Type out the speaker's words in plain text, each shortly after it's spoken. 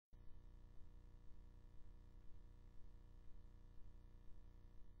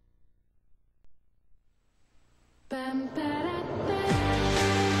It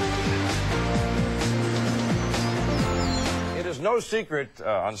is no secret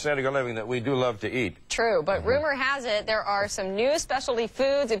on San Diego Living that we do love to eat. True, but rumor has it there are some new specialty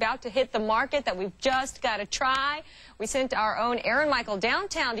foods about to hit the market that we've just got to try. We sent our own Aaron Michael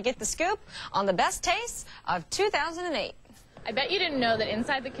downtown to get the scoop on the best tastes of 2008. I bet you didn't know that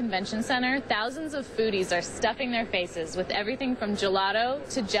inside the convention center, thousands of foodies are stuffing their faces with everything from gelato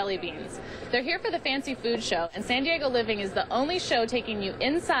to jelly beans. They're here for the Fancy Food Show, and San Diego Living is the only show taking you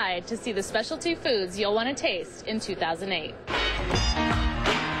inside to see the specialty foods you'll want to taste in 2008.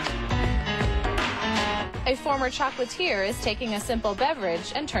 A former chocolatier is taking a simple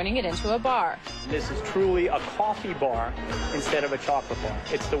beverage and turning it into a bar. This is truly a coffee bar instead of a chocolate bar.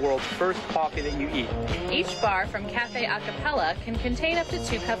 It's the world's first coffee that you eat. Each bar from Caffe Acapella can contain up to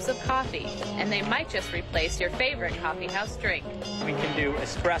 2 cups of coffee, and they might just replace your favorite coffee house drink. We can do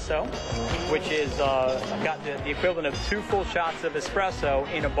espresso, which is got the equivalent of 2 full shots of espresso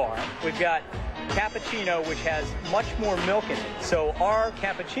in a bar. We've got cappuccino, which has much more milk in it. So our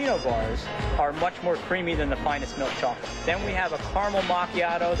cappuccino bars are much more creamy than the finest milk chocolate. Then we have a caramel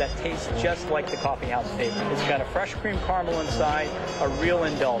macchiato that tastes just like the coffee house favorite. It's got a fresh cream caramel inside, a real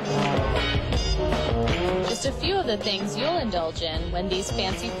indulgence. Just a few of the things you'll indulge in when these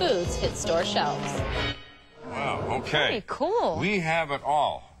fancy foods hit store shelves. Wow, okay. Pretty cool. We have it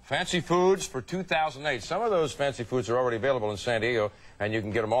all. Fancy foods for 2008. Some of those fancy foods are already available in San Diego, and you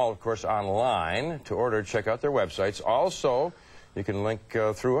can get them all, of course, online. To order, check out their websites. Also, you can link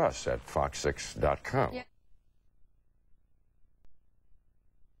through us at fox6.com. Yeah.